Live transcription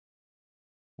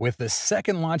With the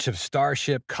second launch of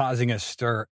Starship causing a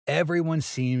stir, everyone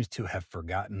seems to have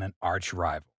forgotten an arch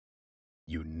rival,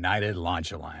 United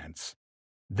Launch Alliance.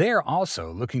 They're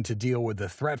also looking to deal with the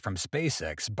threat from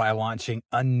SpaceX by launching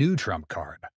a new trump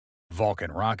card,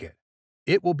 Vulcan Rocket.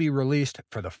 It will be released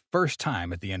for the first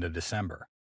time at the end of December.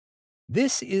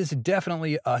 This is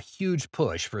definitely a huge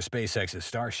push for SpaceX's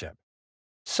Starship.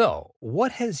 So,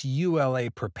 what has ULA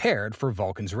prepared for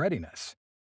Vulcan's readiness?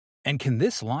 And can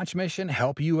this launch mission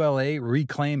help ULA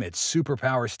reclaim its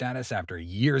superpower status after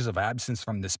years of absence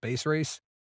from the space race?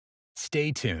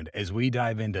 Stay tuned as we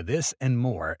dive into this and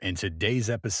more in today's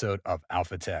episode of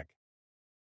Alpha Tech.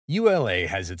 ULA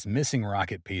has its missing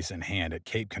rocket piece in hand at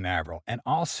Cape Canaveral, and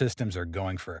all systems are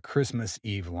going for a Christmas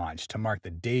Eve launch to mark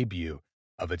the debut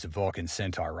of its Vulcan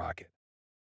Centaur rocket.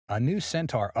 A new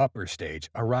Centaur upper stage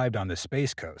arrived on the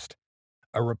Space Coast,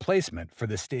 a replacement for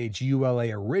the stage ULA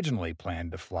originally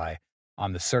planned to fly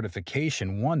on the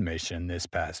Certification 1 mission this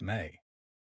past May.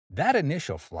 That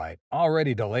initial flight,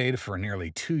 already delayed for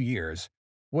nearly 2 years,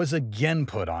 was again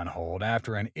put on hold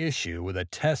after an issue with a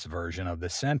test version of the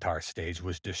Centaur stage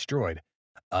was destroyed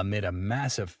amid a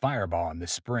massive fireball in the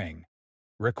spring,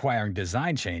 requiring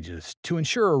design changes to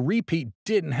ensure a repeat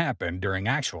didn't happen during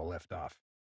actual liftoff.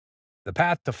 The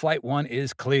path to Flight 1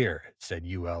 is clear, said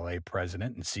ULA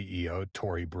President and CEO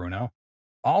Tori Bruno.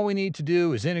 All we need to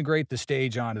do is integrate the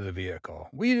stage onto the vehicle.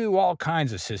 We do all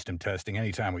kinds of system testing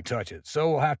anytime we touch it, so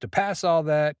we'll have to pass all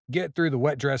that, get through the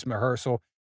wet dress rehearsal,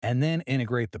 and then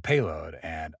integrate the payload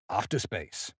and off to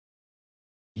space.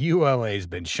 ULA's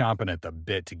been chomping at the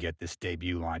bit to get this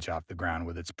debut launch off the ground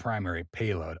with its primary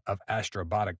payload of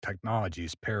Astrobotic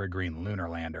Technologies' Peregrine lunar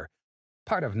lander,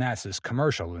 part of NASA's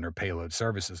commercial lunar payload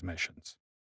services missions.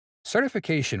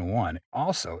 Certification 1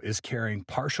 also is carrying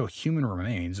partial human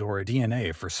remains or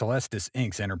DNA for Celestis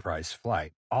Inc.'s Enterprise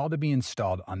flight, all to be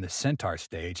installed on the Centaur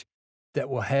stage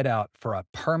that will head out for a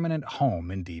permanent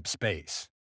home in deep space.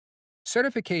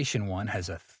 Certification 1 has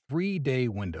a 3-day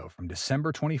window from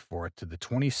December 24th to the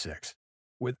 26th,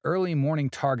 with early morning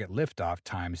target liftoff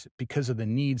times because of the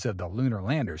needs of the lunar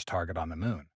lander's target on the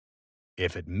moon.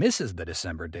 If it misses the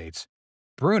December dates,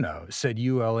 Bruno said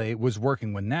ULA was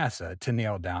working with NASA to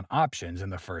nail down options in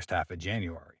the first half of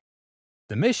January.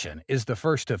 The mission is the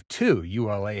first of 2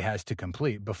 ULA has to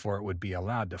complete before it would be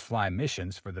allowed to fly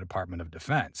missions for the Department of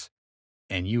Defense,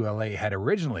 and ULA had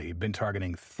originally been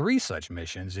targeting 3 such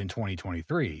missions in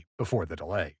 2023 before the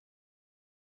delay.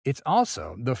 It's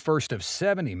also the first of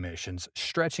 70 missions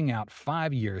stretching out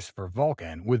 5 years for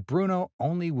Vulcan, with Bruno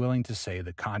only willing to say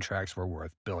the contracts were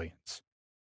worth billions.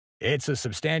 It's a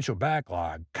substantial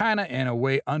backlog, kinda in a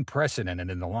way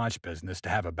unprecedented in the launch business to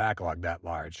have a backlog that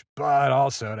large, but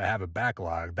also to have a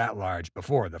backlog that large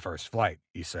before the first flight,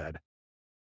 he said.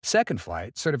 Second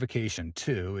flight, Certification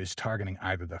 2, is targeting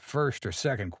either the first or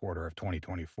second quarter of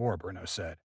 2024, Bruno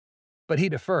said. But he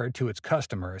deferred to its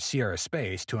customer, Sierra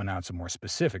Space, to announce a more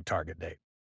specific target date.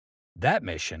 That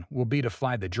mission will be to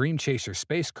fly the Dream Chaser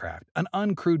spacecraft, an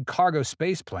uncrewed cargo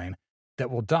spaceplane that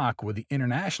will dock with the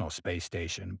International Space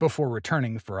Station before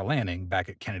returning for a landing back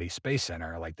at Kennedy Space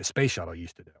Center like the Space Shuttle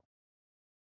used to do.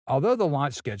 Although the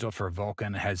launch schedule for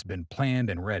Vulcan has been planned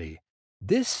and ready,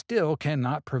 this still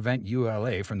cannot prevent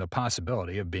ULA from the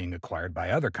possibility of being acquired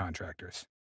by other contractors.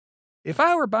 If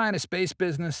I were buying a space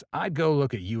business, I'd go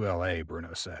look at ULA,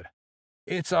 Bruno said.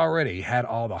 It's already had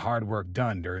all the hard work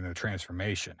done during the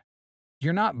transformation.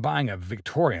 You're not buying a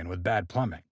Victorian with bad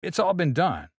plumbing. It's all been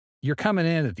done. You're coming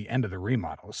in at the end of the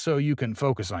remodel, so you can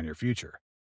focus on your future.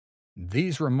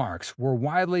 These remarks were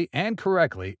widely and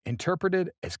correctly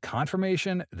interpreted as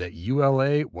confirmation that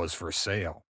ULA was for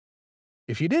sale.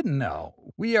 If you didn't know,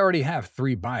 we already have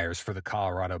 3 buyers for the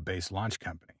Colorado-based launch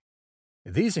company.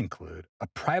 These include a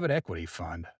private equity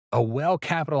fund, a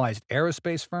well-capitalized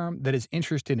aerospace firm that is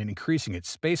interested in increasing its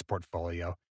space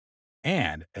portfolio,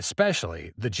 and,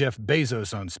 especially, the Jeff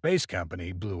Bezos-owned space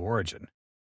company, Blue Origin.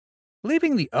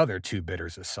 Leaving the other 2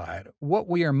 bidders aside, what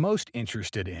we are most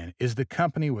interested in is the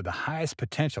company with the highest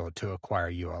potential to acquire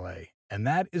ULA, and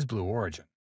that is Blue Origin.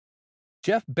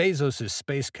 Jeff Bezos'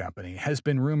 space company has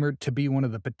been rumored to be one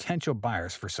of the potential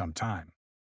buyers for some time.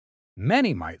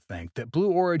 Many might think that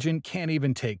Blue Origin can't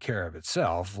even take care of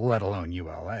itself, let alone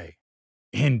ULA.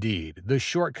 Indeed, the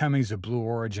shortcomings of Blue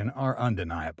Origin are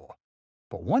undeniable.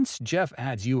 But once Jeff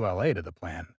adds ULA to the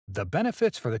plan, the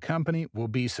benefits for the company will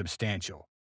be substantial.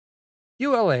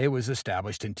 ULA was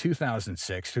established in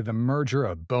 2006 through the merger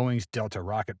of Boeing's Delta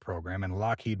rocket program and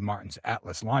Lockheed Martin's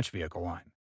Atlas launch vehicle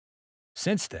line.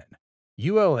 Since then,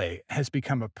 ULA has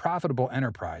become a profitable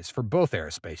enterprise for both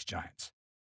aerospace giants.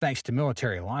 thanks to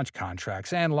military launch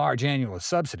contracts and large annual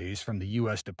subsidies from the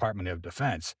U.S. Department of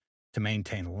Defense to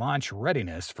maintain launch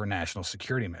readiness for national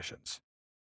security missions.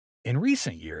 In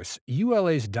recent years,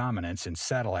 ULA's dominance in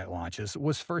satellite launches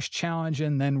was first challenged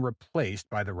and then replaced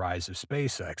by the rise of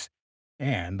SpaceX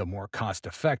and the more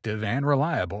cost-effective and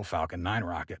reliable Falcon 9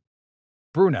 rocket.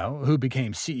 Bruno, who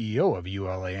became CEO of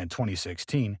ULA in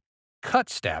 2016, cut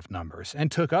staff numbers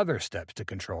and took other steps to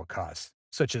control costs,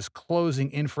 such as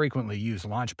closing infrequently used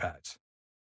launch pads.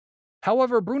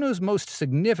 However, Bruno's most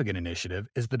significant initiative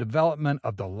is the development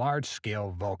of the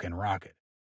large-scale Vulcan rocket,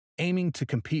 aiming to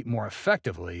compete more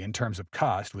effectively in terms of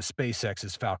cost with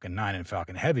SpaceX's Falcon 9 and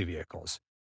Falcon Heavy vehicles,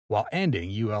 while ending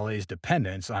ULA's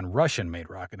dependence on Russian-made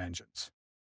rocket engines.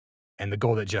 And the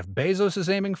goal that Jeff Bezos is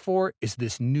aiming for is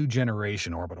this new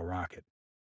generation orbital rocket.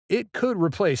 It could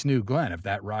replace New Glenn if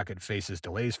that rocket faces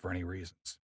delays for any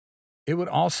reasons. It would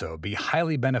also be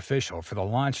highly beneficial for the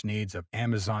launch needs of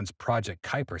Amazon's Project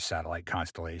Kuiper satellite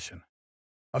constellation.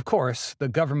 Of course, the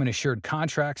government-assured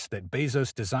contracts that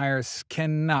Bezos desires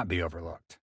cannot be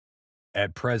overlooked.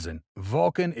 At present,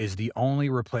 Vulcan is the only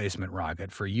replacement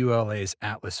rocket for ULA's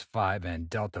Atlas V and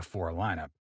Delta IV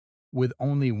lineup, with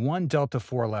only one Delta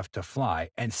IV left to fly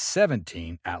and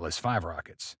 17 Atlas V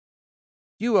rockets.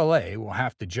 ULA will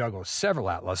have to juggle several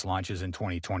Atlas launches in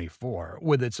 2024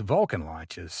 with its Vulcan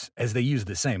launches, as they use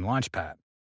the same launch pad.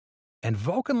 And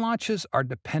Vulcan launches are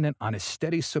dependent on a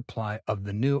steady supply of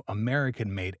the new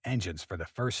American-made engines for the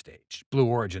first stage, Blue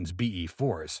Origin's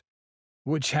BE-4s,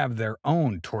 which have their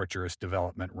own torturous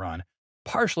development run,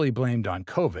 partially blamed on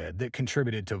COVID that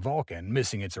contributed to Vulcan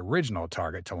missing its original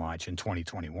target to launch in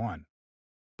 2021.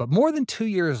 But more than 2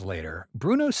 years later,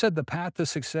 Bruno said the path to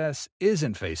success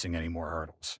isn't facing any more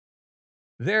hurdles.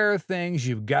 There are things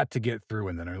you've got to get through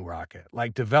in the new rocket,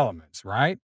 like developments,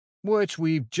 right? Which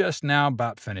we've just now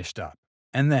about finished up.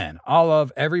 And then all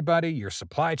of everybody, your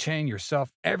supply chain,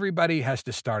 yourself, everybody has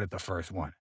to start at the first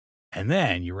one. And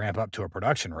then you ramp up to a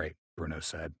production rate, Bruno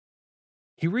said.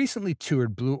 He recently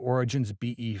toured Blue Origin's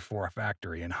BE-4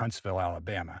 factory in Huntsville,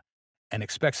 Alabama, and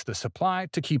expects the supply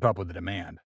to keep up with the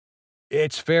demand.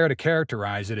 It's fair to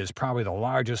characterize it as probably the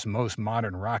largest, most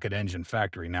modern rocket engine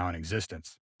factory now in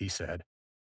existence, he said.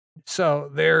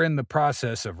 So they're in the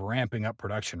process of ramping up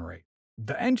production rate.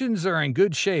 The engines are in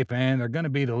good shape and they're going to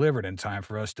be delivered in time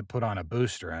for us to put on a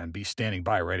booster and be standing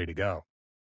by ready to go.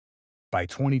 By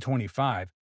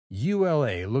 2025,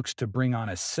 ULA looks to bring on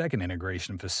a second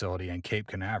integration facility in Cape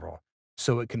Canaveral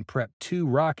so it can prep 2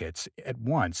 rockets at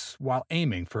once while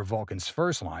aiming for Vulcan's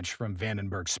first launch from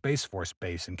Vandenberg Space Force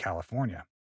Base in California.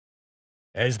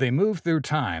 As they move through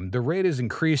time, the rate is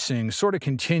increasing sort of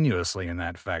continuously in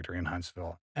that factory in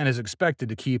Huntsville and is expected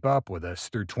to keep up with us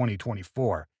through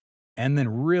 2024 and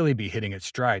then really be hitting its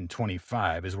stride in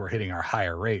 25 as we're hitting our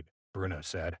higher rate, Bruno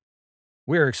said.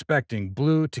 We're expecting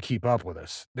Blue to keep up with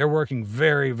us. They're working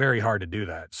very, very hard to do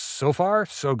that. So far,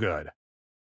 so good.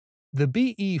 The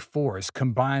BE-4s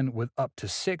combine with up to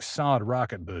 6 solid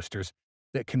rocket boosters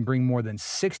that can bring more than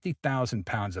 60,000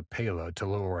 pounds of payload to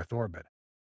low Earth orbit,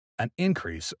 an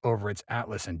increase over its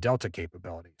Atlas and Delta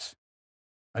capabilities.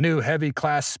 A new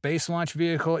heavy-class space launch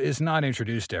vehicle is not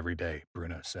introduced every day,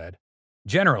 Bruno said.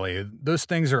 Generally, those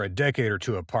things are a decade or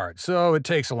 2 apart, so it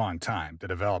takes a long time to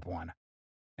develop one.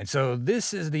 And so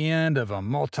this is the end of a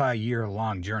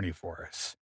multi-year-long journey for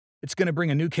us. It's going to bring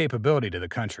a new capability to the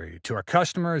country, to our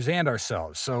customers and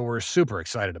ourselves, so we're super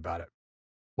excited about it.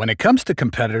 When it comes to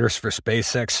competitors for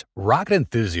SpaceX, rocket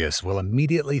enthusiasts will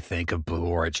immediately think of Blue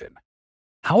Origin.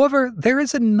 However, there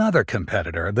is another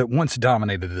competitor that once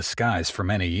dominated the skies for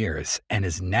many years and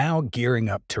is now gearing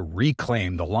up to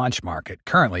reclaim the launch market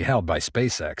currently held by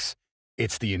SpaceX.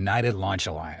 It's the United Launch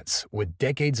Alliance, with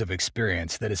decades of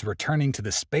experience that is returning to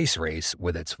the space race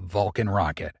with its Vulcan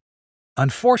rocket.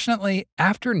 Unfortunately,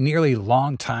 after nearly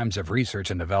long times of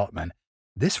research and development,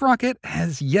 this rocket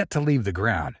has yet to leave the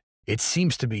ground. It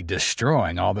seems to be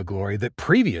destroying all the glory that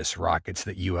previous rockets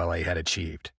that ULA had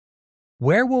achieved.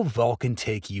 Where will Vulcan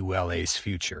take ULA's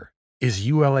future? Is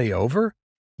ULA over?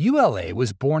 ULA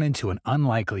was born into an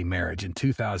unlikely marriage in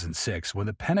 2006 when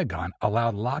the Pentagon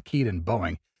allowed Lockheed and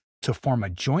Boeing to form a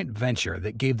joint venture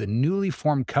that gave the newly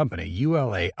formed company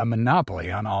ULA a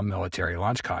monopoly on all military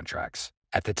launch contracts.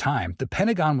 At the time, the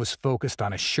Pentagon was focused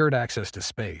on assured access to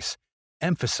space,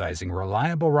 emphasizing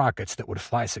reliable rockets that would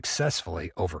fly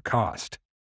successfully over cost.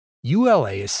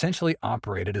 ULA essentially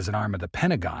operated as an arm of the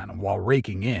Pentagon while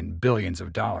raking in billions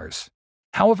of dollars.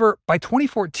 However, by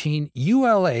 2014,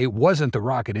 ULA wasn't the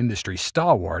rocket industry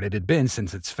stalwart it had been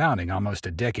since its founding almost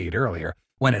a decade earlier,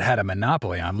 when it had a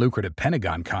monopoly on lucrative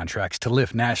Pentagon contracts to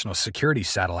lift national security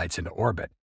satellites into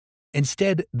orbit.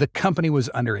 Instead, the company was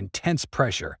under intense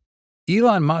pressure.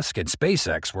 Elon Musk and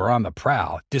SpaceX were on the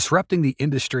prowl, disrupting the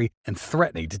industry and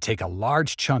threatening to take a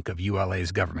large chunk of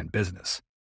ULA's government business.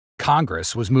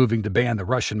 Congress was moving to ban the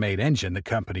Russian-made engine the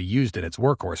company used in its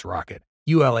workhorse rocket.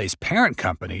 ULA's parent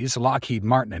companies, Lockheed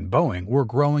Martin and Boeing, were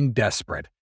growing desperate,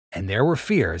 and there were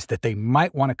fears that they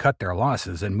might want to cut their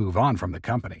losses and move on from the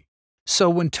company. So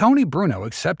when Tony Bruno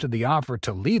accepted the offer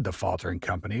to lead the faltering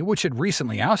company, which had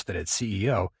recently ousted its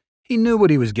CEO, he knew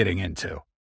what he was getting into.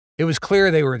 It was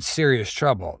clear they were in serious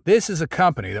trouble. This is a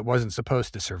company that wasn't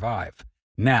supposed to survive.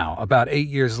 Now, about 8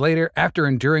 years later, after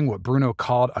enduring what Bruno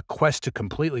called a quest to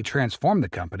completely transform the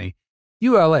company,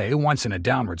 ULA, once in a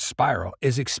downward spiral,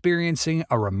 is experiencing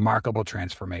a remarkable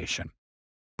transformation.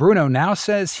 Bruno now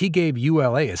says he gave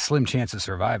ULA a slim chance of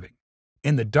surviving.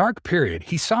 In the dark period,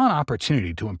 he saw an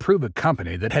opportunity to improve a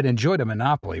company that had enjoyed a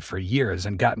monopoly for years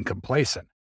and gotten complacent.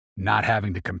 Not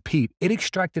having to compete, it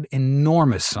extracted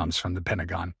enormous sums from the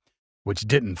Pentagon, which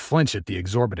didn't flinch at the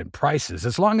exorbitant prices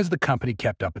as long as the company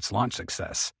kept up its launch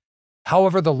success.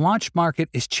 However, the launch market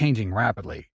is changing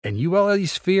rapidly, and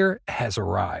ULA's fear has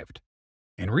arrived.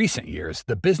 In recent years,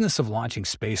 the business of launching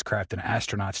spacecraft and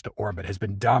astronauts to orbit has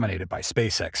been dominated by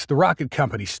SpaceX, the rocket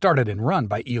company started and run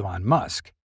by Elon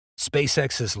Musk.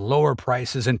 SpaceX's lower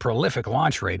prices and prolific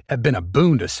launch rate have been a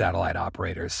boon to satellite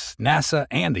operators, NASA,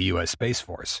 and the U.S. Space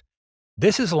Force.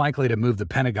 This is likely to move the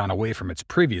Pentagon away from its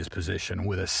previous position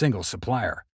with a single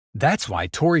supplier. That's why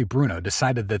Tony Bruno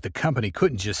decided that the company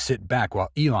couldn't just sit back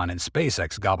while Elon and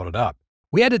SpaceX gobbled it up.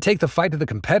 "We had to take the fight to the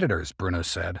competitors," Bruno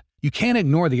said. "You can't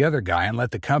ignore the other guy and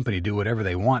let the company do whatever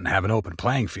they want and have an open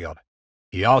playing field."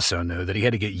 He also knew that he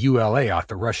had to get ULA off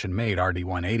the Russian-made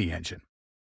RD-180 engine.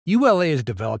 ULA has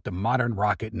developed a modern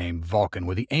rocket named Vulcan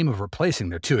with the aim of replacing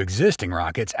their two existing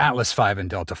rockets, Atlas V and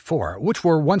Delta IV, which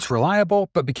were once reliable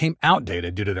but became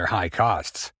outdated due to their high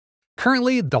costs.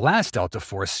 Currently, the last Delta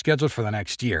IV is scheduled for the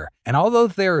next year, and although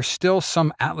there are still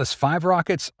some Atlas V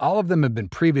rockets, all of them have been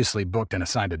previously booked and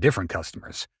assigned to different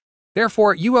customers.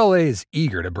 Therefore, ULA is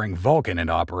eager to bring Vulcan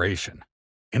into operation.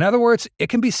 In other words, it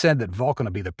can be said that Vulcan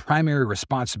will be the primary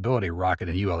responsibility rocket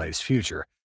in ULA's future,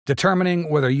 determining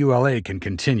whether ULA can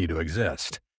continue to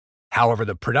exist. However,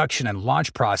 the production and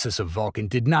launch process of Vulcan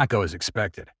did not go as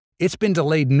expected. It's been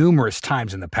delayed numerous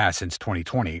times in the past since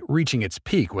 2020, reaching its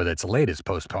peak with its latest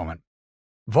postponement.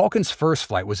 Vulcan's first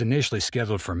flight was initially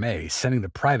scheduled for May, sending the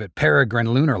private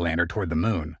Peregrine lunar lander toward the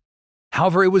moon.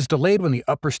 However, it was delayed when the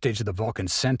upper stage of the Vulcan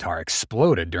Centaur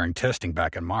exploded during testing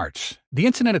back in March. The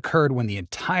incident occurred when the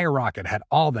entire rocket had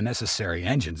all the necessary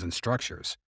engines and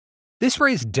structures. This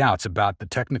raised doubts about the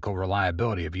technical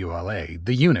reliability of ULA,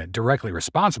 the unit directly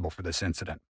responsible for this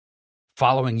incident.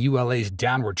 Following ULA's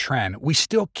downward trend, we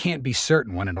still can't be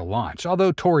certain when it'll launch,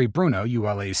 although Tony Bruno,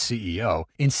 ULA's CEO,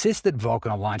 insists that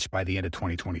Vulcan will launch by the end of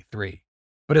 2023.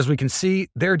 But as we can see,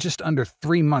 there are just under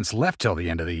 3 months left till the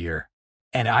end of the year.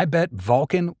 And I bet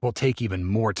Vulcan will take even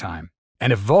more time.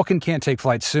 And if Vulcan can't take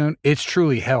flight soon, it's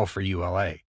truly hell for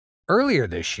ULA. Earlier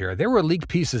this year, there were leaked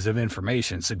pieces of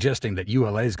information suggesting that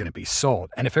ULA is going to be sold,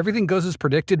 and if everything goes as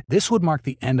predicted, this would mark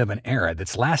the end of an era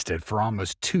that's lasted for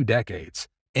almost 2 decades.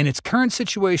 In its current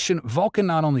situation, Vulcan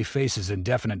not only faces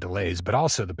indefinite delays, but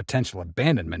also the potential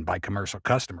abandonment by commercial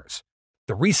customers.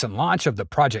 The recent launch of the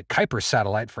Project Kuiper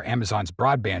satellite for Amazon's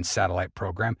broadband satellite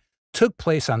program took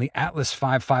place on the Atlas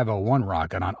V 501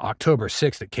 rocket on October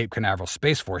 6th at Cape Canaveral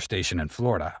Space Force Station in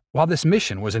Florida. While this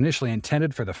mission was initially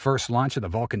intended for the first launch of the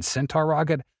Vulcan Centaur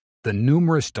rocket, the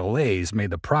numerous delays made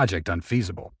the project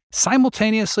unfeasible.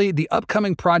 Simultaneously, the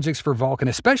upcoming projects for Vulcan,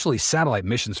 especially satellite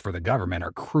missions for the government,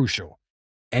 are crucial.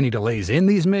 Any delays in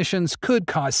these missions could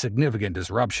cause significant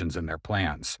disruptions in their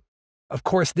plans. Of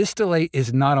course, this delay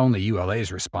is not only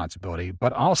ULA's responsibility,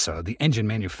 but also the engine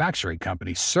manufacturing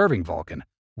company serving Vulcan,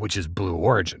 which is Blue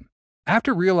Origin.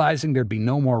 After realizing there'd be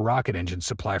no more rocket engine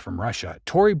supply from Russia,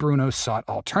 Tony Bruno sought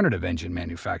alternative engine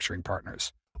manufacturing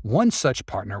partners. One such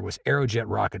partner was Aerojet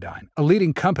Rocketdyne, a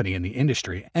leading company in the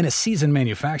industry and a seasoned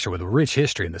manufacturer with a rich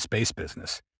history in the space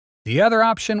business. The other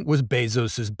option was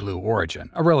Bezos's Blue Origin,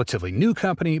 a relatively new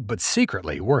company, but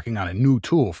secretly working on a new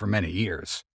tool for many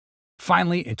years.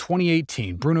 Finally, in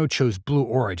 2018, Bruno chose Blue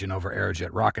Origin over Aerojet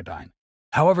Rocketdyne.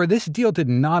 However, this deal did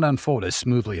not unfold as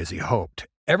smoothly as he hoped.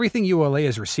 Everything ULA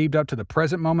has received up to the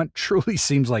present moment truly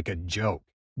seems like a joke.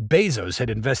 Bezos had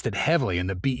invested heavily in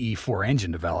the BE-4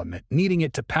 engine development, needing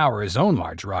it to power his own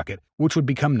large rocket, which would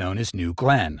become known as New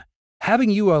Glenn.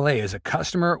 Having ULA as a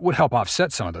customer would help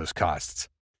offset some of those costs.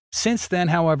 Since then,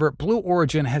 however, Blue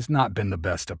Origin has not been the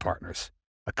best of partners.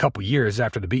 A couple years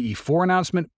after the BE-4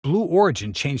 announcement, Blue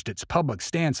Origin changed its public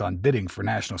stance on bidding for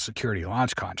national security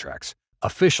launch contracts.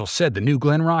 Officials said the new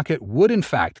Glenn rocket would in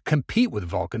fact compete with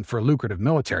Vulcan for lucrative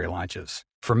military launches.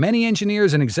 For many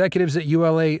engineers and executives at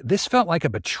ULA, this felt like a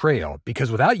betrayal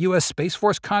because without U.S. Space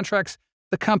Force contracts,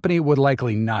 the company would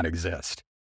likely not exist.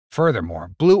 Furthermore,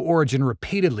 Blue Origin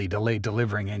repeatedly delayed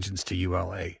delivering engines to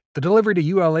ULA. The delivery to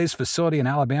ULA's facility in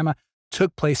Alabama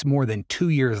took place more than 2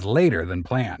 years later than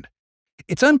planned.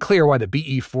 It's unclear why the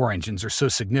BE-4 engines are so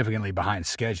significantly behind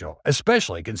schedule,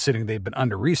 especially considering they've been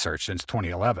under-researched since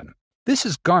 2011. This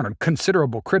has garnered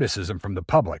considerable criticism from the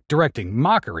public, directing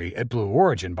mockery at Blue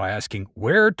Origin by asking,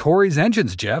 "Where are Tory's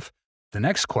engines, Jeff?" The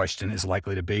next question is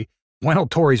likely to be, when will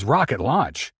Tory's rocket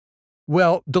launch?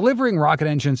 Well, delivering rocket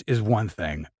engines is one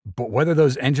thing, but whether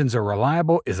those engines are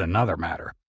reliable is another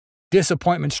matter.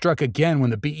 Disappointment struck again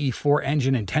when the BE-4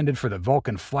 engine intended for the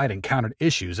Vulcan flight encountered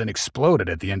issues and exploded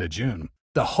at the end of June.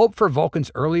 The hope for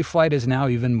Vulcan's early flight is now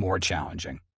even more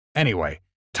challenging. Anyway,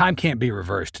 time can't be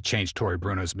reversed to change Tory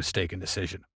Bruno's mistaken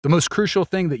decision. The most crucial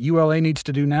thing that ULA needs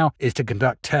to do now is to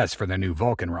conduct tests for their new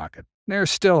Vulcan rocket.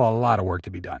 There's still a lot of work to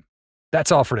be done.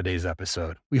 That's all for today's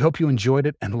episode. We hope you enjoyed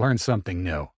it and learned something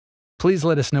new. Please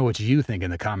let us know what you think in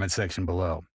the comment section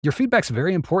below. Your feedback's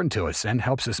very important to us and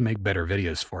helps us make better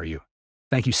videos for you.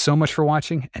 Thank you so much for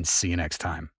watching, and see you next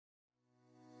time.